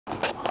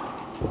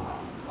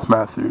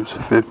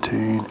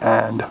Matthew15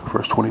 and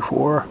verse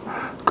 24,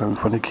 coming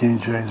from the King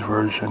James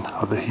Version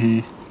of the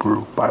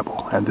Hebrew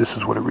Bible. And this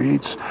is what it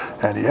reads.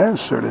 And he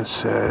answered and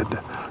said,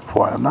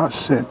 For I am not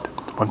sent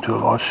unto the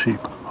lost sheep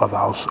of the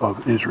house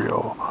of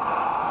Israel.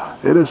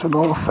 It is a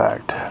known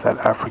fact that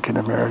African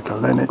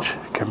American lineage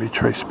can be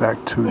traced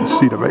back to the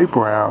seed of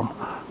Abraham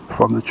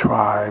from the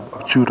tribe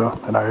of Judah,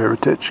 and our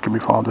heritage can be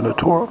found in the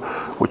Torah,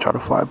 which are the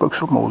 5 books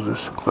of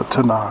Moses, the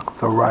Tanakh,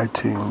 the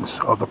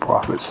writings of the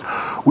prophets.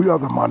 We are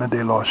the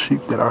modern-day lost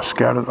sheep that are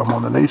scattered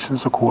among the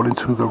nations according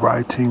to the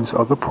writings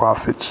of the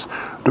prophets.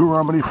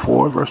 Deuteronomy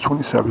 4 verse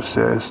 27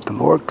 says, The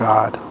Lord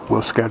God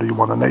will scatter you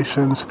among the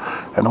nations,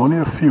 and only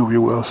a few of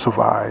you will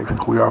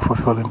survive. We are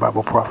fulfilling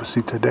Bible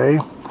prophecy today.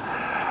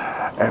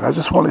 And I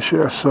just want to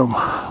share some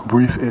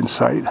brief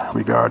insight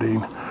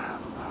regarding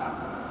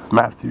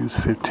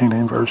Matthew15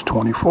 and verse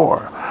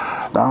 24.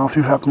 Now, if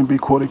you happen to be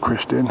quote a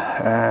Christian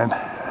and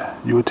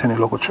you attend a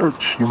local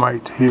church, you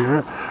might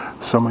hear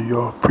some of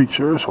your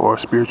preachers or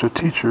spiritual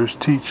teachers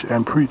teach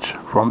and preach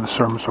from the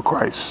sermons of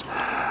Christ.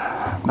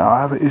 Now, I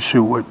have an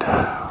issue with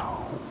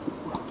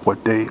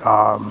what they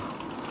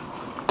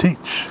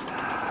teach,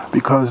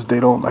 because they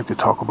don't like to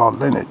talk about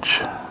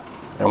lineage.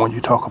 And when you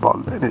talk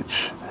about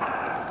lineage,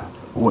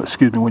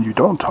 when you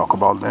don't talk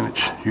about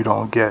lineage, you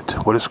don't get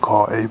what is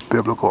called a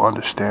biblical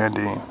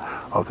understanding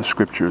of the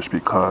scriptures,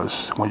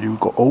 because when you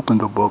go open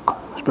the book,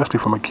 especially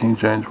from a King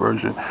James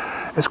Version,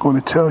 it's going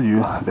to tell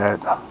you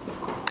that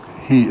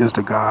he is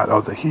the God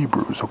of the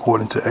Hebrews.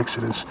 According to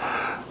Exodus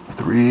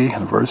 3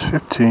 and verse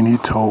 15, he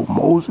told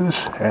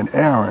Moses and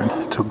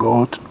Aaron to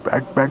go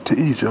back to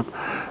Egypt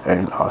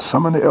and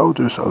summon the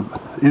elders of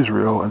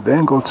Israel, and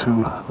then go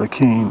to the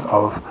king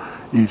of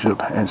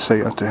Egypt and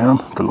say unto him,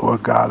 The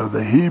Lord God of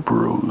the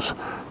Hebrews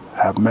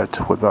have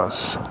met with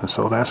us. And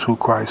so that's who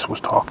Christ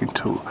was talking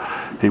to.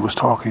 He was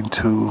talking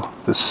to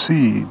the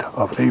seed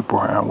of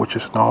Abraham, which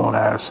is known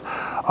as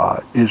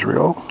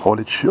Israel, or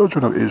the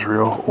children of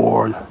Israel,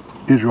 or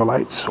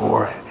Israelites,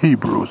 or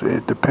Hebrews.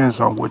 It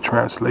depends on what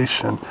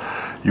translation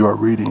you are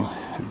reading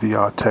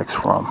the text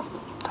from.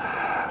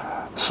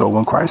 So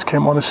when Christ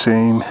came on the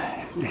scene,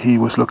 he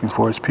was looking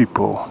for his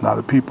people. Now,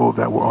 the people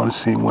that were on the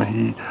scene when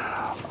he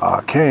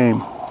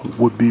came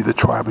would be the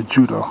tribe of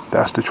Judah.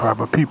 That's the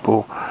tribe of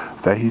people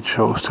that he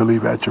chose to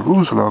leave at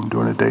Jerusalem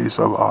during the days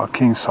of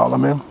King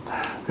Solomon.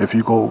 If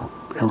you go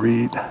and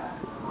read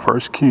 1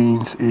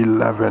 Kings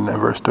 11 and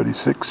verse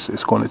 36,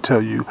 it's going to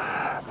tell you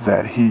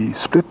that he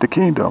split the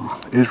kingdom.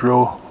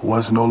 Israel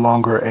was no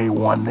longer a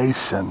one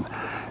nation.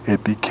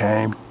 It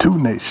became 2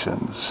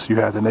 nations. You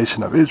had the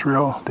nation of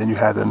Israel, then you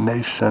had the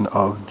nation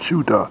of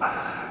Judah.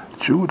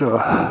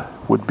 Judah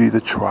would be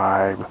the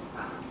tribe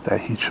that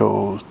he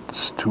chose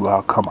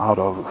to come out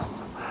of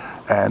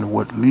and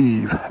would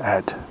leave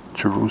at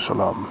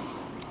Jerusalem.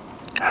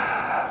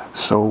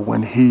 So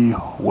when he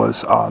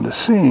was on the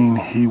scene,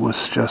 he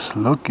was just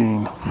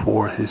looking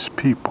for his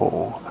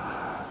people.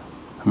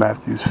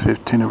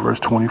 Matthew15 and verse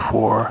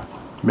 24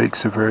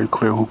 makes it very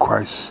clear who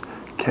Christ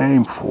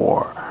came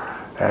for.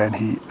 And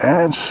he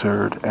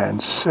answered and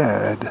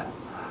said,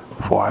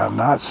 For I am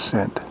not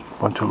sent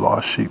unto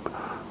lost sheep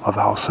of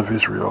the house of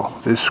Israel.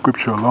 This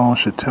scripture alone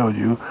should tell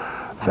you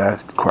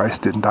that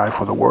Christ didn't die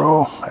for the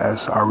world,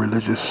 as our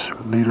religious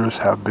leaders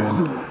have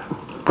been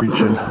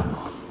preaching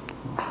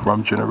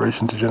from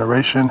generation to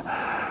generation.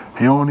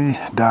 He only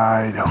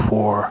died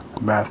for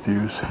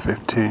Matthew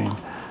 15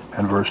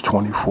 and verse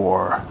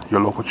 24.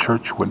 Your local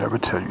church will never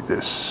tell you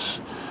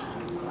this.